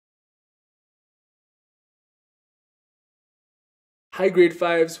Hi grade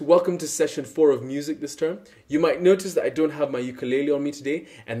 5s, welcome to session 4 of music this term. You might notice that I don't have my ukulele on me today,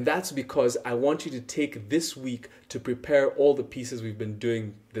 and that's because I want you to take this week to prepare all the pieces we've been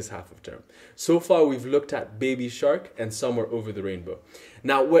doing this half of term. So far we've looked at Baby Shark and Somewhere Over the Rainbow.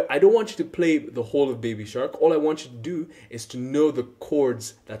 Now I don't want you to play the whole of Baby Shark. All I want you to do is to know the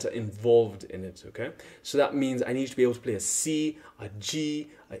chords that are involved in it, okay? So that means I need you to be able to play a C, a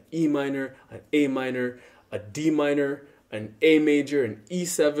G, an E minor, an A minor, a D minor, an A major, an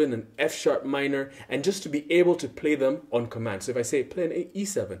E7, an F sharp minor, and just to be able to play them on command. So if I say play an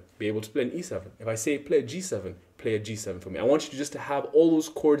E7, be able to play an E7. If I say play a G7, play a G7 for me. I want you to just to have all those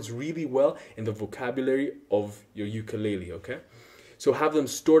chords really well in the vocabulary of your ukulele, okay? So have them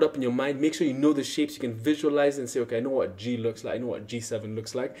stored up in your mind. Make sure you know the shapes. You can visualize and say, okay, I know what G looks like, I know what G7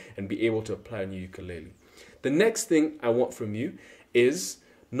 looks like, and be able to apply on your ukulele. The next thing I want from you is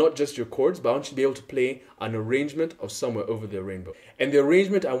not just your chords, but I want you to be able to play an arrangement of Somewhere Over the Rainbow. And the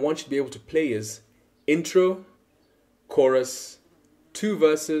arrangement I want you to be able to play is intro, chorus, 2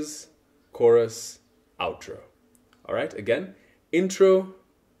 verses, chorus, outro. All right, again, intro,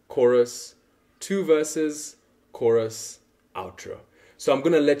 chorus, 2 verses, chorus, outro. So I'm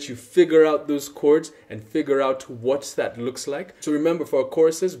going to let you figure out those chords and figure out what that looks like. So remember, for our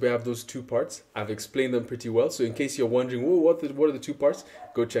choruses, we have those 2 parts. I've explained them pretty well. So in case you're wondering, whoa, what are the 2 parts?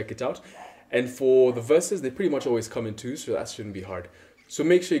 Go check it out. And for the verses, they pretty much always come in 2, so that shouldn't be hard. So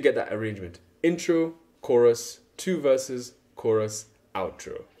make sure you get that arrangement. Intro, chorus, 2 verses, chorus,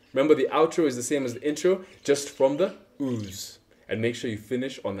 outro. Remember, the outro is the same as the intro, just from the ooze. And make sure you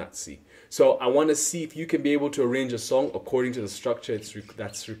finish on that C. So I want to see if you can be able to arrange a song according to the structure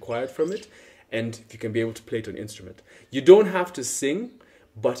that's required from it, and if you can be able to play it on an instrument. You don't have to sing,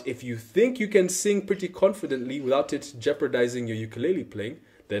 but if you think you can sing pretty confidently without it jeopardizing your ukulele playing,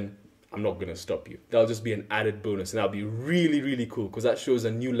 then I'm not going to stop you. That'll just be an added bonus, and that'll be really, really cool, because that shows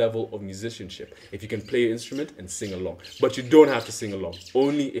a new level of musicianship. If you can play your instrument and sing along. But you don't have to sing along.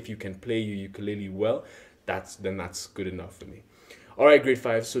 Only if you can play your ukulele well, then that's good enough for me. Alright, grade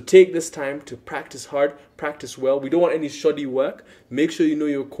 5, so take this time to practice hard, practice well. We don't want any shoddy work. Make sure you know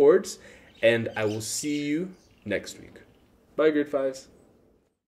your chords, and I will see you next week. Bye, grade 5s.